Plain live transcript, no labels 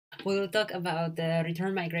We will talk about the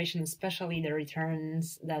return migration, especially the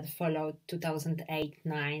returns that followed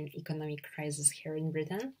 2008-9 economic crisis here in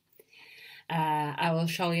Britain. I will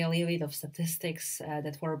show you a little bit of statistics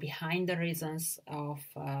that were behind the reasons of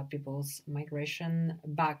people's migration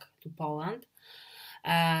back to Poland.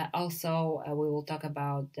 Also, we will talk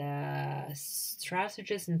about the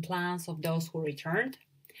strategies and plans of those who returned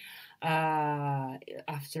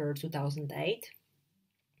after 2008.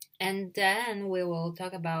 And then we will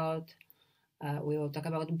talk about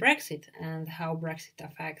Brexit and how Brexit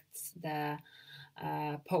affects the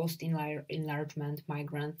post-enlargement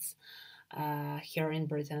migrants here in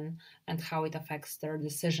Britain and how it affects their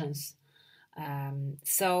decisions.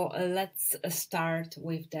 So let's start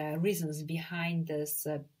with the reasons behind this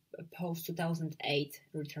post-2008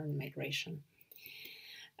 return migration.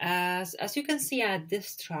 As you can see at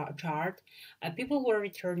this chart, people were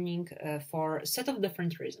returning for a set of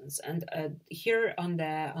different reasons. And here on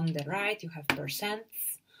the right, you have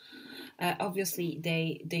percents. Obviously,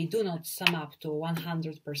 they do not sum up to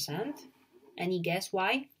 100%. Any guess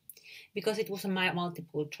why? Because it was a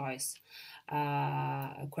multiple choice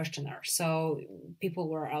questionnaire. So people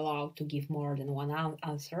were allowed to give more than one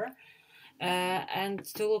answer. And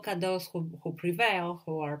to look at those who prevail,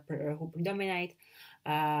 who predominate,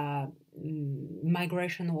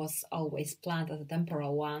 migration was always planned as a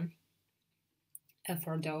temporal one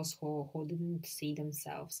for those who didn't see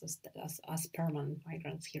themselves as permanent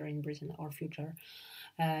migrants here in Britain or future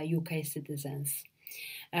UK citizens.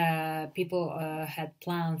 People had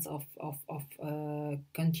plans of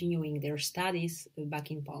continuing their studies back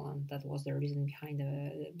in Poland. That was the reason behind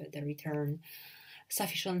the return.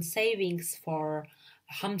 Sufficient savings for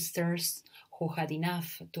hamsters who had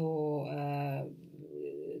enough to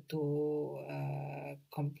do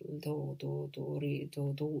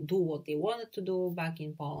what they wanted to do back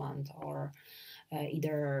in Poland, or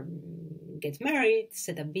either get married,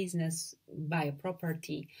 set a business, buy a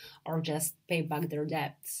property, or just pay back their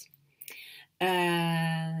debts.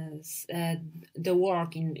 The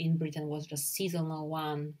work in Britain was just seasonal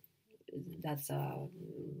one. That's a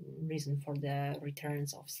reason for the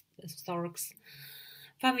returns of storks.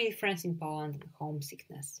 Family, friends in Poland, and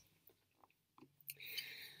homesickness.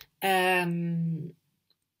 When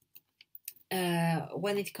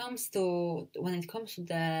it comes to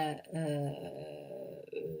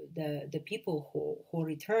the people who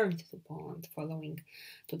returned to Poland following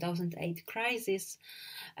 2008 crisis,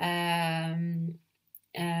 many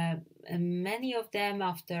of them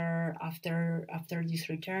after this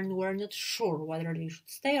return were not sure whether they should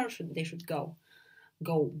stay or they should go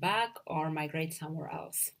back or migrate somewhere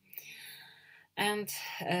else. And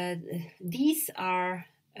these are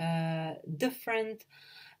different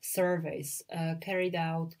surveys carried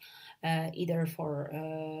out either for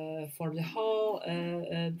whole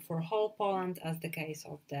Poland, as the case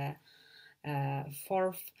of the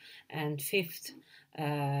fourth and fifth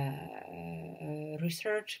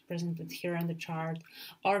research presented here on the chart,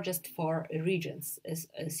 or just for regions.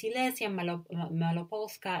 Silesia,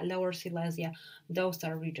 Malopolska, Lower Silesia, those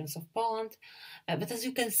are regions of Poland. But as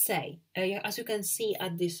you can see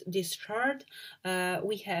at this chart,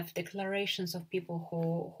 we have declarations of people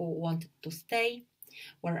who wanted to stay,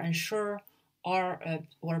 were unsure, or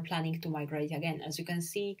were planning to migrate again. As you can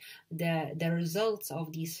see, the results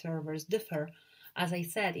of these surveys differ. As I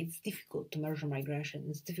said, it's difficult to measure migration.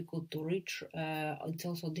 It's difficult to reach. It's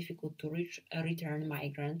also difficult to reach return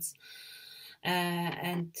migrants,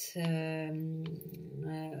 and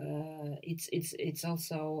it's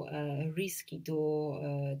also risky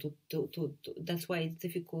to that's why it's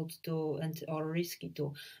difficult or risky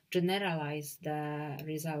to generalize the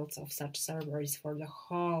results of such surveys for the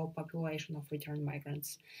whole population of returned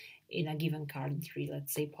migrants in a given country,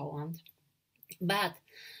 let's say Poland. But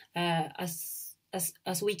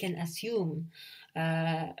as we can assume,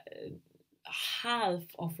 half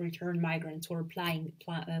of returned migrants were planning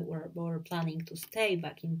to stay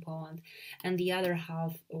back in Poland, and the other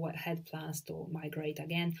half had plans to migrate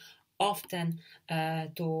again, often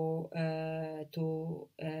to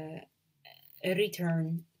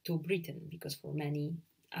return to Britain, because for many,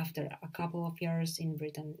 after a couple of years in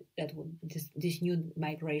Britain, this new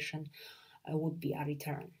migration would be a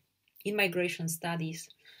return. In migration studies,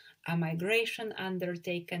 a migration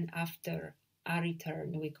undertaken after a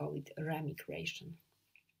return, we call it remigration.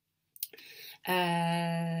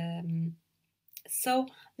 So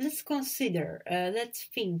let's consider, let's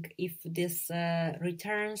think if this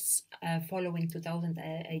returns following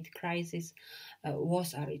 2008 crisis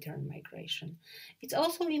was a return migration. It's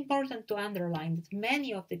also important to underline that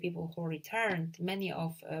many of the people who returned, many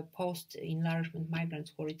of post-enlargement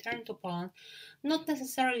migrants who returned to Poland, not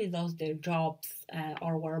necessarily lost their jobs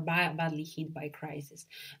or were badly hit by crisis.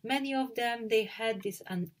 Many of them, they had this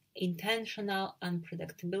intentional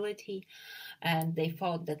unpredictability, and they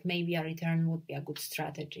thought that maybe a return would be a good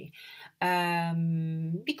strategy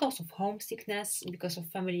because of homesickness, because of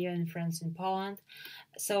family and friends in Poland.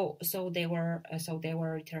 So they were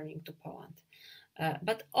returning to Poland.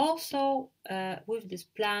 But also with this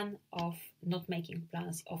plan of not making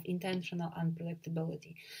plans, of intentional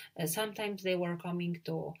unpredictability. Sometimes they were coming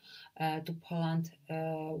to Poland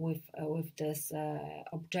with this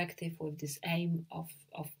objective, with this aim of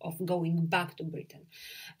going back to Britain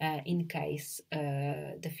in case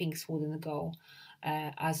the things wouldn't go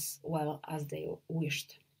as well as they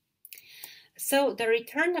wished. So the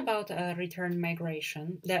return about return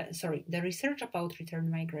migration, the research about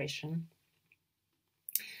return migration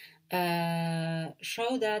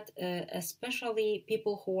show that especially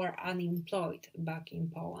people who are unemployed back in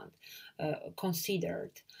Poland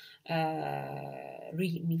considered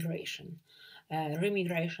remigration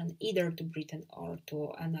either to Britain or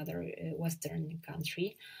to another Western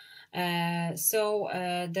country.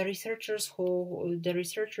 The researchers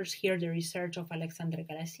here, the research of Aleksandra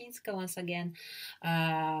Galasinska, once again,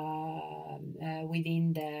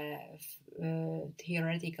 within the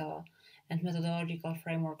theoretical and methodological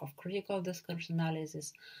framework of critical discourse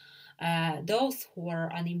analysis, those who were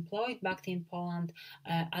unemployed back in Poland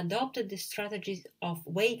adopted the strategies of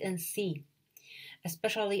wait and see,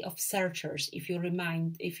 especially of searchers. If you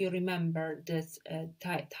remember this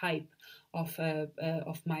type of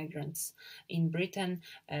migrants in Britain,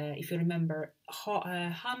 if you remember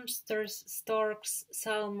hamsters, storks,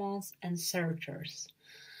 salmons, and searchers.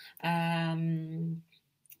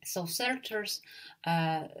 So searchers,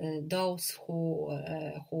 those who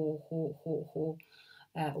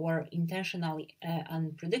were intentionally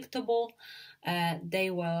unpredictable, they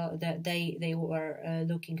were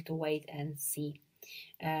looking to wait and see,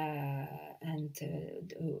 and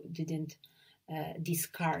didn't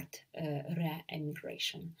discard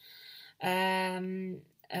re-emigration.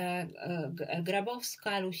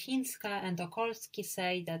 Grabowska, Lusińska, and Okolski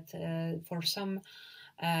say that for some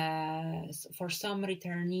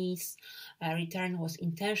returnees, return was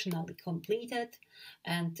intentionally completed,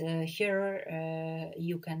 and here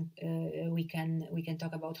we can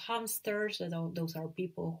talk about hamsters. Those are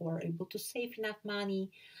people who are able to save enough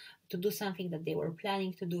money to do something that they were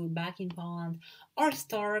planning to do back in Poland, or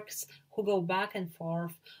storks who go back and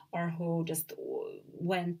forth, or who just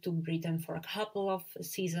went to Britain for a couple of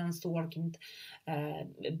seasons to work in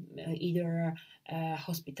either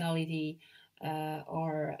hospitality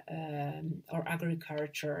or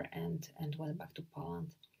agriculture and went back to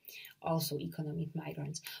Poland. Also economic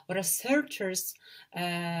migrants. Whereas searchers,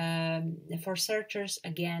 for searchers,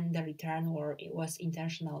 again, the return was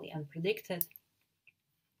intentionally unpredicted.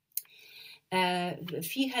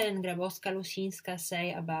 Fichel and Grabowska-Lusińska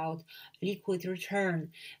say about liquid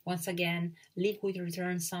return. Once again, liquid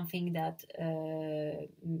return, something that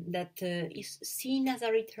is seen as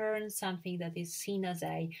a return, something that is seen as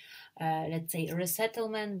a, let's say,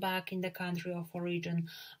 resettlement back in the country of origin,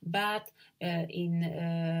 but in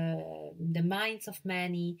the minds of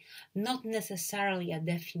many, not necessarily a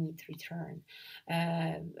definite return.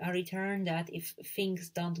 A return that if things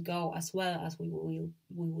don't go as well as we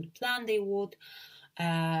would plan they would,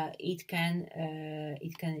 it can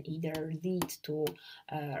either lead to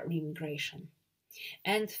remigration.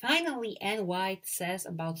 And finally, Anne White says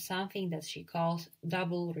about something that she calls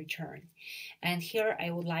double return. And here I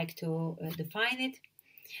would like to define it.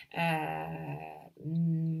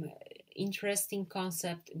 Interesting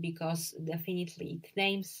concept, because definitely it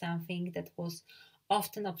names something that was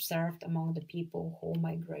often observed among the people who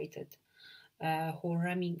migrated, who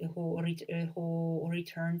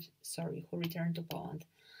returned to Poland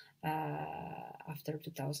after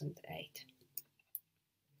 2008.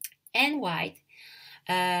 Anne White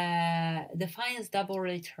defines double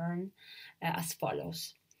return as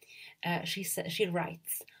follows. She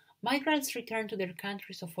writes, migrants return to their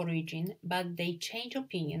countries of origin, but they change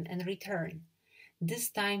opinion and return,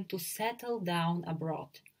 this time to settle down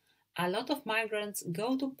abroad. A lot of migrants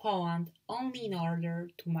go to Poland only in order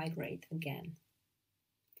to migrate again.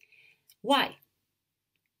 Why?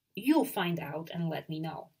 You find out and let me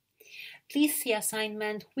know. Please see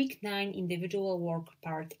assignment week 9 individual work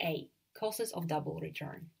part A, causes of double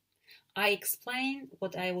return. I explain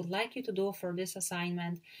what I would like you to do for this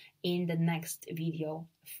assignment in the next video,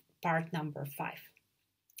 part number 5.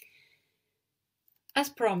 As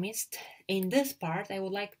promised, in this part, I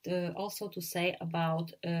would like also to say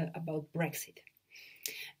about Brexit,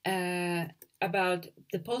 about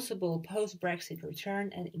the possible post-Brexit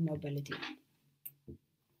return and immobility.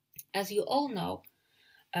 As you all know,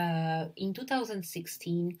 in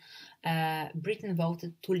 2016, Britain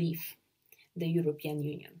voted to leave the European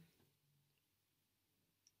Union.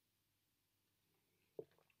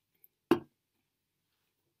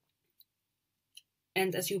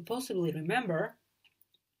 And as you possibly remember,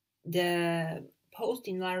 the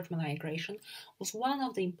post-enlargement migration was one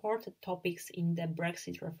of the important topics in the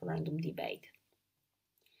Brexit referendum debate.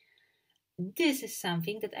 This is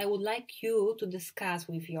something that I would like you to discuss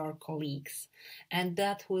with your colleagues, and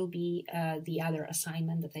that will be the other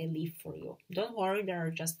assignment that I leave for you. Don't worry, there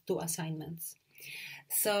are just 2 assignments.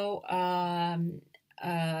 So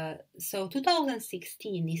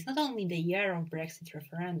 2016 is not only the year of Brexit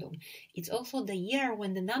referendum, it's also the year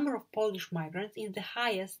when the number of Polish migrants is the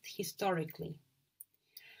highest historically.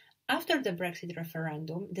 After the Brexit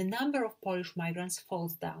referendum, the number of Polish migrants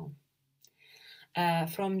falls down.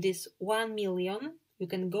 From this 1 million, you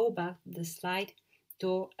can go back the slide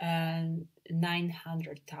to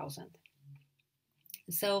 900,000.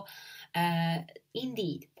 So,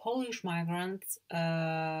 indeed, Polish migrants,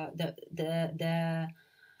 the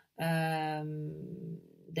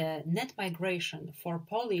net migration for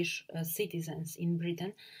Polish citizens in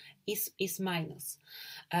Britain is minus.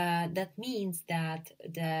 That means that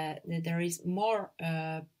there is more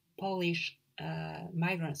Polish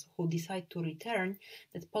migrants who decide to return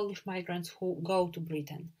than Polish migrants who go to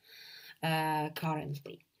Britain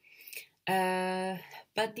currently.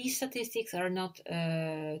 But these statistics are not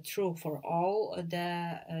true for all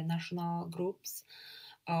the national groups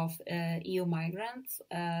of EU migrants.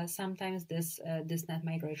 Sometimes this net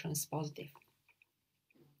migration is positive.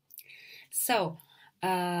 So,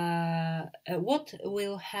 what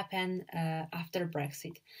will happen after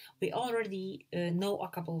Brexit? We already know a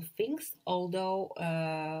couple of things, although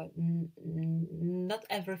not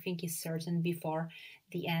everything is certain before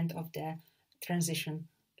the end of the transition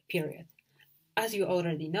period. As you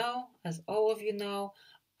already know, as all of you know,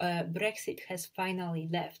 Brexit has finally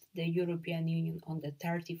left the European Union on the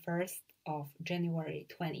 31st of January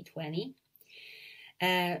 2020.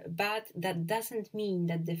 But that doesn't mean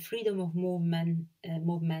that the freedom of movement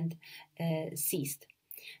ceased,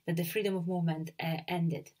 that the freedom of movement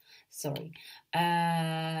ended. Sorry.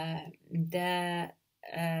 The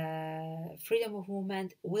freedom of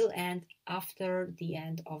movement will end after the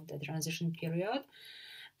end of the transition period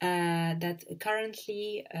that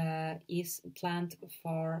currently is planned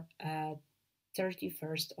for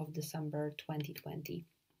 31st of December 2020.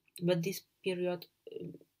 But this period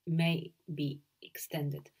may be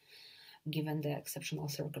extended given the exceptional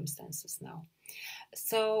circumstances now.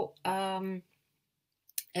 So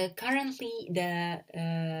currently the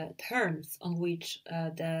terms on which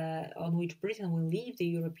Britain will leave the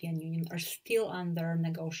European Union are still under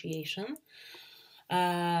negotiation.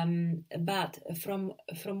 But from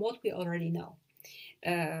what we already know,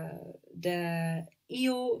 the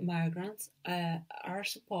EU migrants are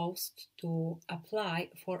supposed to apply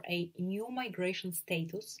for a new migration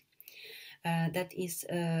status that is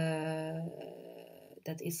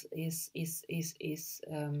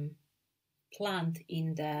planned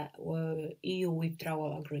in the EU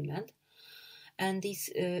withdrawal agreement. And this,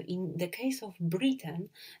 in the case of Britain,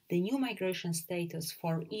 the new migration status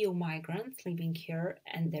for EU migrants living here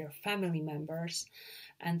and their family members,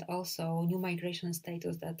 and also new migration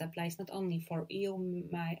status that applies not only for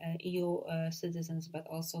EU citizens, but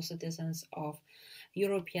also citizens of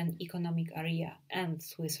European Economic Area and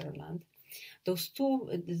Switzerland. Those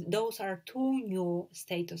are 2 new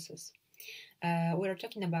statuses. We're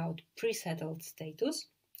talking about pre-settled status,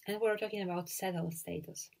 and we're talking about settled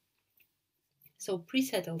status. So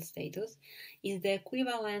pre-settled status is the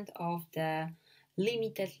equivalent of the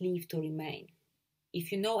limited leave to remain.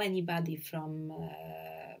 If you know anybody from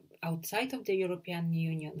outside of the European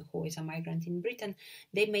Union who is a migrant in Britain,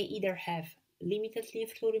 they may either have limited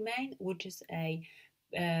leave to remain, which is a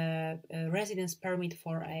residence permit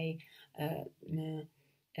for a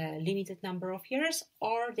limited number of years,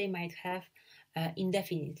 or they might have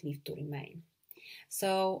indefinite leave to remain.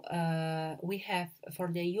 So we have,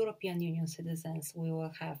 for the European Union citizens, we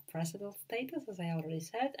will have pre-settled status, as I already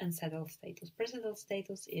said, and settled status. Pre-settled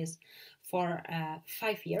status is for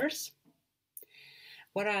 5 years,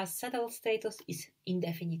 whereas settled status is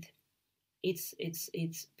indefinite. It's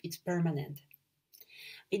permanent.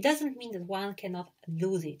 It doesn't mean that one cannot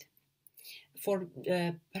lose it. For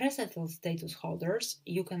pre-settled status holders,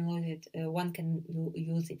 you can lose it. One can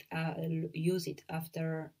lose it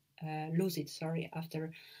after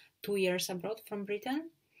 2 years abroad from Britain,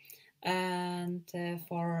 and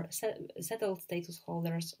for settled status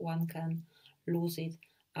holders, one can lose it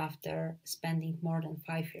after spending more than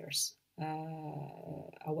 5 years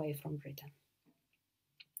away from Britain.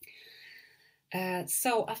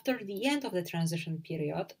 So after the end of the transition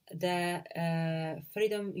period, the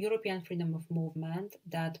European freedom of movement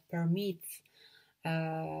that permits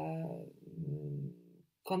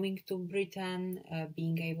coming to Britain,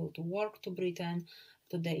 being able to work to Britain,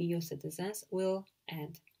 to the EU citizens will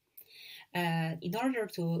end. In order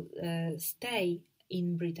to stay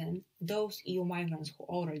in Britain, those EU migrants who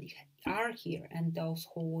already are here and those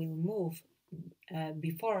who will move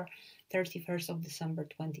before 31st of December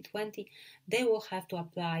 2020, they will have to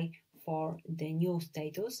apply for the new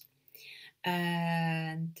status.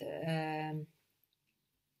 And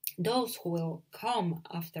those who will come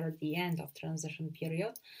after the end of transition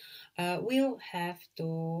period will have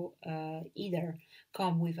to either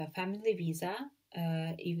come with a family visa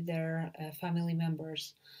if their family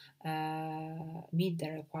members meet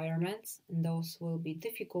the requirements, and those will be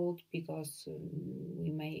difficult because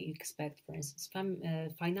we may expect, for instance,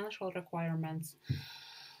 financial requirements,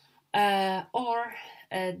 or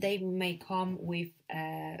they may come with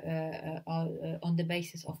on the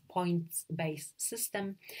basis of points-based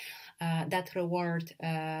system that reward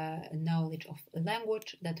knowledge of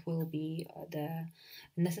language. That will be the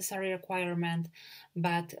necessary requirement,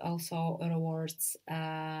 but also rewards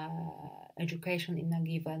education in a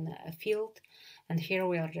given field. And here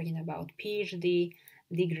we are talking about PhD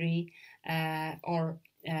degree or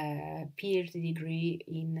PhD degree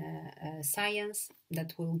in science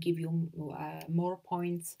that will give you more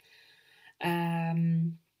points.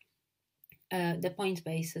 The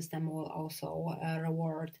points-based system will also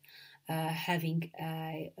reward having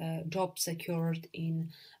a job secured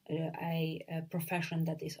in a profession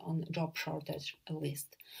that is on job shortage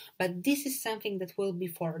list. But this is something that will be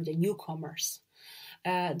for the newcomers.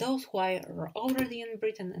 Those who are already in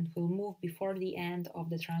Britain and will move before the end of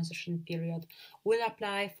the transition period will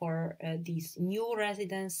apply for this new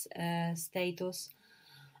residence status,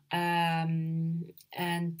 and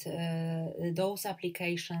those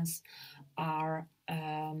applications are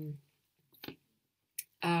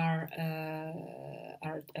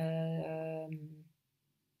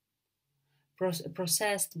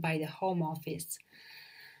processed by the Home Office.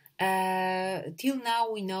 Till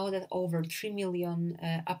now, we know that over 3 million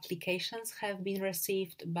applications have been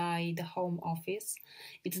received by the Home Office.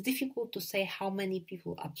 It's difficult to say how many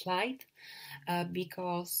people applied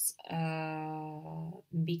because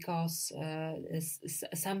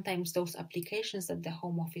sometimes those applications that the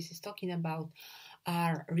Home Office is talking about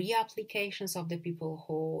are reapplications of the people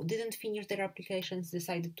who didn't finish their applications,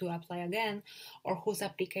 decided to apply again, or whose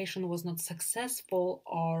application was not successful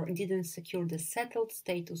or didn't secure the settled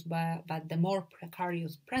status but the more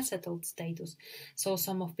precarious pre-settled status. So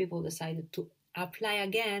some of people decided to apply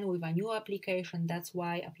again with a new application. That's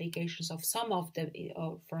why applications of some of the,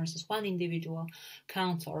 for instance, one individual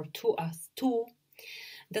counts or two as two.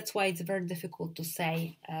 That's why it's very difficult to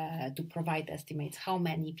say, to provide estimates how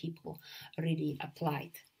many people really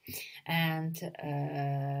applied. And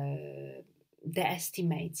the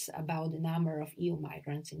estimates about the number of EU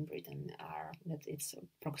migrants in Britain are that it's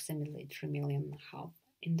approximately 3 million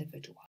individuals.